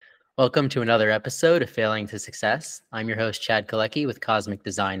Welcome to another episode of Failing to Success. I'm your host, Chad Kalecki with Cosmic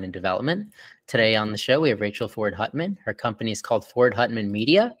Design and Development. Today on the show, we have Rachel Ford Hutman. Her company is called Ford Hutman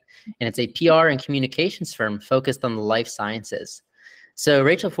Media, and it's a PR and communications firm focused on the life sciences. So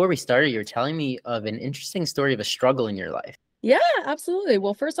Rachel, before we started, you were telling me of an interesting story of a struggle in your life. Yeah, absolutely.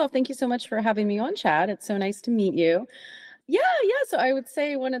 Well, first off, thank you so much for having me on, Chad. It's so nice to meet you. Yeah. So I would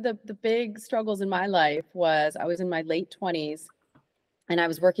say one of the big struggles in my life was I was in my late 20s and I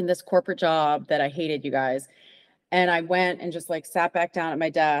was working this corporate job that I hated, you guys. And I went and just like sat back down at my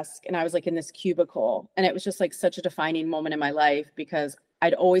desk and I was like in this cubicle. And it was just like such a defining moment in my life because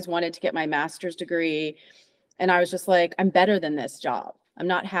I'd always wanted to get my master's degree. And I was just like, I'm better than this job. I'm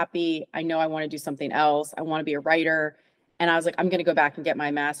not happy. I know I want to do something else. I want to be a writer. And I was like, I'm going to go back and get my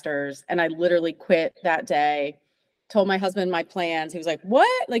master's. And I literally quit that day, told my husband my plans. He was like,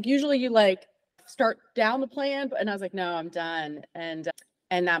 what? Like, usually you like start down the plan. And I was like, no, I'm done.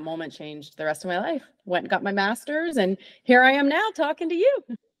 And that moment changed the rest of my life. Went and got my master's. And here I am now talking to you.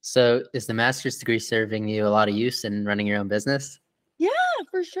 So is the master's degree serving you a lot of use in running your own business? Yeah,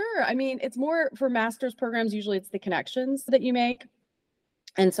 for sure. I mean, it's more for master's programs. Usually it's the connections that you make.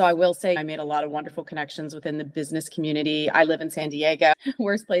 And so I will say I made a lot of wonderful connections within the business community. I live in San Diego,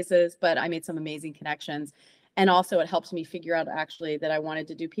 worst places, but I made some amazing connections. And also it helped me figure out actually that I wanted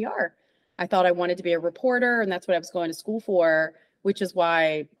to do PR. I thought I wanted to be a reporter and that's what I was going to school for, which is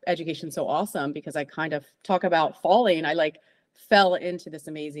why education's so awesome because I kind of talk about falling. I like fell into this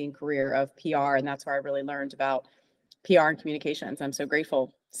amazing career of PR and that's where I really learned about PR and communications. I'm so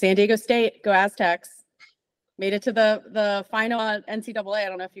grateful. San Diego State, go Aztecs. Made it to the final NCAA. I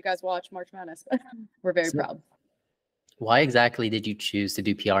don't know if you guys watch March Madness, but we're very proud. Why exactly did you choose to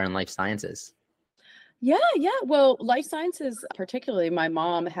do PR in life sciences? Yeah. Well, life sciences, particularly, my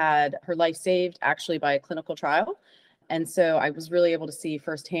mom had her life saved actually by a clinical trial. And so I was really able to see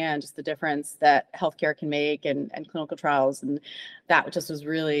firsthand just the difference that healthcare can make and clinical trials. And that just was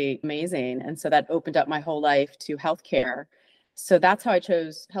really amazing. And so that opened up my whole life to healthcare. So that's how I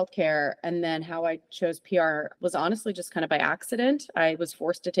chose healthcare. And then how I chose PR was honestly just kind of by accident. I was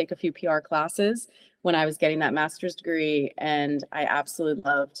forced to take a few PR classes when I was getting that master's degree. And I absolutely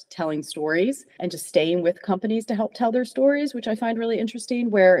loved telling stories and just staying with companies to help tell their stories, which I find really interesting.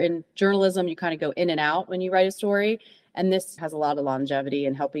 Where in journalism, you kind of go in and out when you write a story. And this has a lot of longevity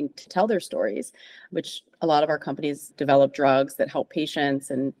in helping to tell their stories, which a lot of our companies develop drugs that help patients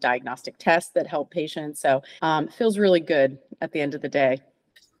and diagnostic tests that help patients. So it feels really good at the end of the day.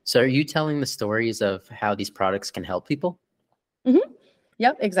 So are you telling the stories of how these products can help people? Mm-hmm.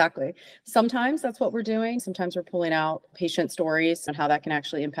 Yep, exactly. Sometimes that's what we're doing. Sometimes we're pulling out patient stories and how that can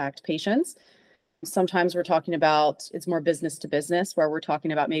actually impact patients. Sometimes we're talking about it's more business to business, where we're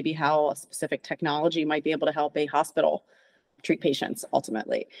talking about maybe how a specific technology might be able to help a hospital treat patients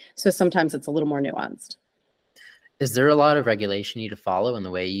ultimately. So sometimes it's a little more nuanced. Is there a lot of regulation you need to follow in the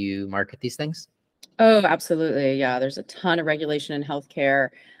way you market these things? Oh, absolutely. Yeah, there's a ton of regulation in healthcare.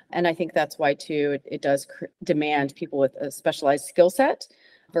 And I think that's why, too, it does demand people with a specialized skill set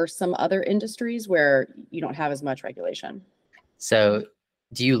versus some other industries where you don't have as much regulation. So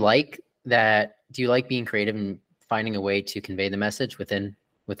do you like that? Do you like being creative and finding a way to convey the message within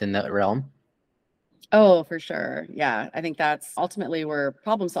that realm? Oh, for sure. Yeah. I think that's ultimately where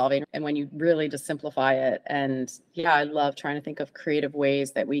problem solving and when you really just simplify it. And yeah, I love trying to think of creative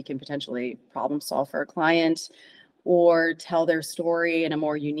ways that we can potentially problem solve for a client or tell their story in a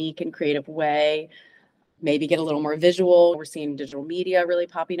more unique and creative way. Maybe get a little more visual. We're seeing digital media really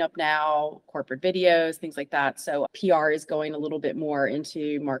popping up now, corporate videos, things like that. So PR is going a little bit more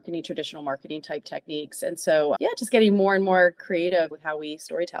into marketing, traditional marketing type techniques. And so, yeah, just getting more and more creative with how we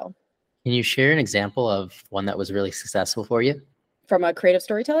storytell. Can you share an example of one that was really successful for you? From a creative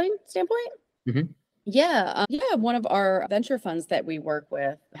storytelling standpoint? Mm-hmm. Yeah. One of our venture funds that we work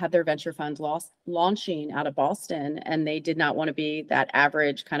with had their venture fund launching out of Boston, and they did not want to be that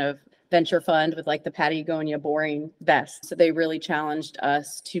average kind of venture fund with like the Patagonia boring vest. So they really challenged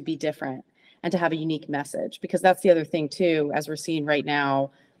us to be different and to have a unique message, because that's the other thing too, as we're seeing right now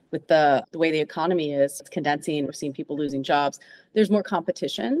with the way the economy is, it's condensing. We're seeing people losing jobs. There's more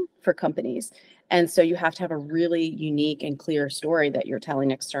competition for companies. And so you have to have a really unique and clear story that you're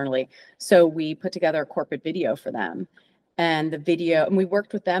telling externally. So we put together a corporate video for them. And the video, and we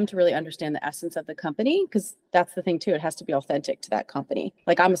worked with them to really understand the essence of the company, because that's the thing too. It has to be authentic to that company.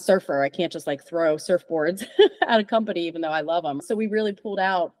 Like, I'm a surfer. I can't just like throw surfboards at a company, even though I love them. So we really pulled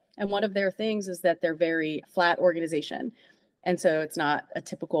out. And one of their things is that they're very flat organization. And so it's not a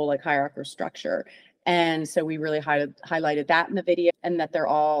typical like hierarchical structure. And so we really highlighted that in the video, and that they're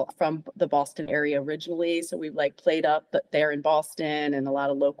all from the Boston area originally. So we like played up that they're in Boston and a lot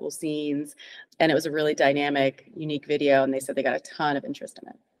of local scenes. And it was a really dynamic, unique video. And they said they got a ton of interest in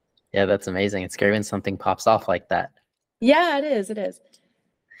it. Yeah, that's amazing. It's great when something pops off like that. Yeah, it is. It is.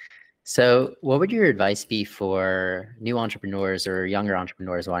 So what would your advice be for new entrepreneurs or younger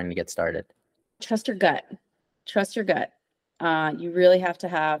entrepreneurs wanting to get started? Trust your gut. Trust your gut. You really have to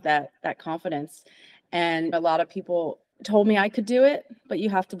have that confidence. And a lot of people told me I could do it, but you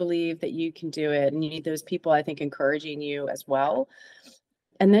have to believe that you can do it. And you need those people, I think, encouraging you as well.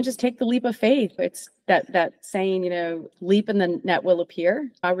 And then just take the leap of faith. It's that saying, leap and the net will appear.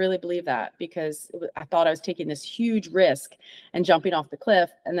 I really believe that, because I thought I was taking this huge risk and jumping off the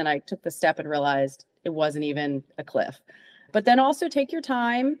cliff. And then I took the step and realized it wasn't even a cliff. But then also take your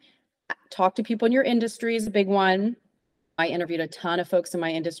time, talk to people in your industry is a big one. I interviewed a ton of folks in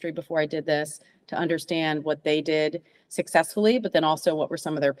my industry before I did this to understand what they did successfully, but then also what were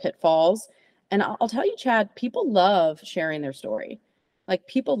some of their pitfalls. And I'll tell you, Chad, people love sharing their story. Like,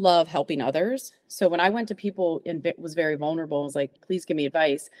 people love helping others. So when I went to people and was very vulnerable, and was like, please give me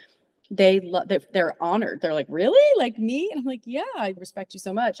advice, they're honored. They're like, really? Like me? And I'm like, yeah, I respect you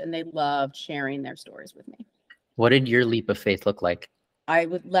so much. And they loved sharing their stories with me. What did your leap of faith look like? I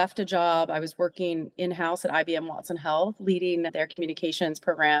left a job. I was working in-house at IBM Watson Health, leading their communications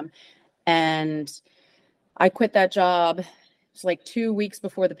program. And I quit that job. It was like 2 weeks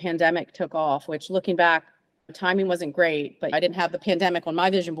before the pandemic took off, which, looking back, the timing wasn't great, but I didn't have the pandemic on my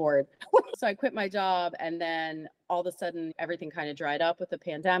vision board. So I quit my job, and then all of a sudden everything kind of dried up with the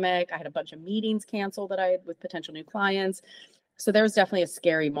pandemic. I had a bunch of meetings canceled that I had with potential new clients. So there was definitely a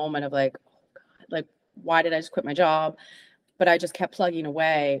scary moment of like, oh God, like, why did I just quit my job? But I just kept plugging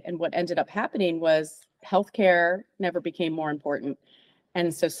away. And what ended up happening was healthcare never became more important.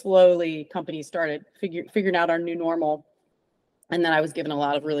 And so slowly companies started figuring out our new normal. And then I was given a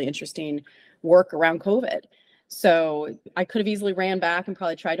lot of really interesting work around COVID. So I could have easily ran back and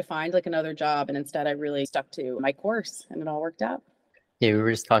probably tried to find like another job. And instead I really stuck to my course, and it all worked out. Yeah, we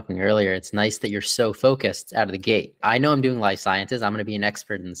were just talking earlier. It's nice that you're so focused out of the gate. I know I'm doing life sciences. I'm going to be an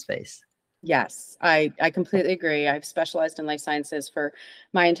expert in the space. Yes, I completely agree. I've specialized in life sciences for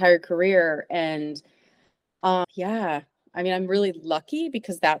my entire career. And yeah, I mean, I'm really lucky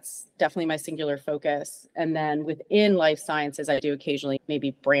because that's definitely my singular focus. And then within life sciences, I do occasionally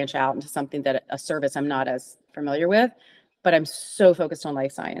maybe branch out into something that a service I'm not as familiar with, but I'm so focused on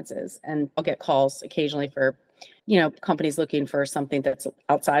life sciences. And I'll get calls occasionally for, companies looking for something that's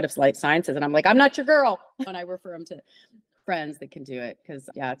outside of life sciences. And I'm like, I'm not your girl. And I refer them to friends that can do it, because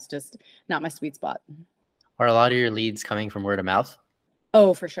yeah, it's just not my sweet spot. Are a lot of your leads coming from word of mouth?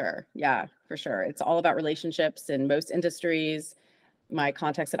 Oh, for sure. Yeah, for sure. It's all about relationships in most industries. My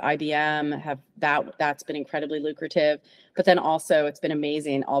contacts at IBM have that's been incredibly lucrative. But then also it's been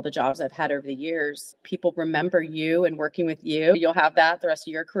amazing, all the jobs I've had over the years. People remember you and working with you. You'll have that the rest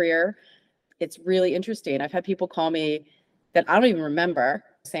of your career. It's really interesting. I've had people call me that I don't even remember,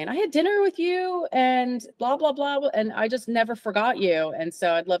 saying, I had dinner with you and blah, blah, blah. And I just never forgot you. And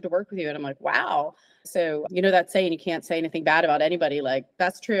so I'd love to work with you. And I'm like, wow. So, that saying, you can't say anything bad about anybody. Like,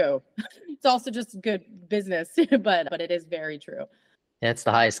 that's true. It's also just good business, but it is very true. Yeah, it's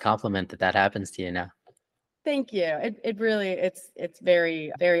the highest compliment that happens to you now. Thank you. It really, it's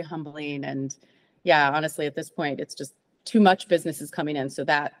very, very humbling. And yeah, honestly, at this point, it's just too much business is coming in. So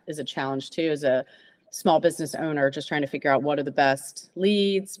that is a challenge too, as a small business owner, just trying to figure out what are the best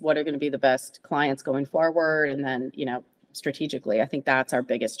leads, what are going to be the best clients going forward. And then, strategically, I think that's our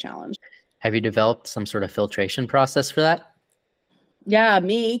biggest challenge. Have you developed some sort of filtration process for that? Yeah,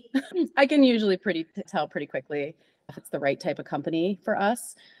 me. I can usually tell pretty quickly if it's the right type of company for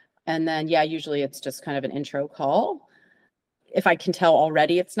us. And then, yeah, usually it's just kind of an intro call. If I can tell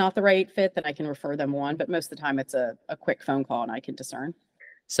already it's not the right fit, then I can refer them on. But most of the time it's a quick phone call and I can discern.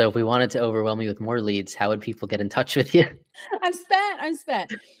 So if we wanted to overwhelm you with more leads, how would people get in touch with you? I'm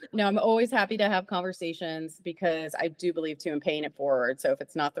spent. No, I'm always happy to have conversations, because I do believe too in paying it forward. So if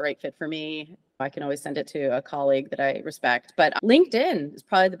it's not the right fit for me, I can always send it to a colleague that I respect. But LinkedIn is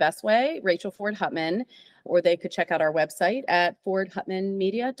probably the best way, Rachel Ford Hutman, or they could check out our website at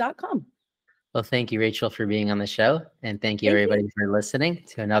fordhutmanmedia.com. Well, thank you, Rachel, for being on the show. And thank you, everybody, for listening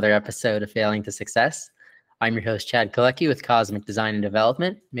to another episode of Failing to Success. I'm your host, Chad Kolecki with Cosmic Design and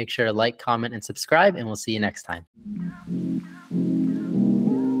Development. Make sure to like, comment, and subscribe, and we'll see you next time.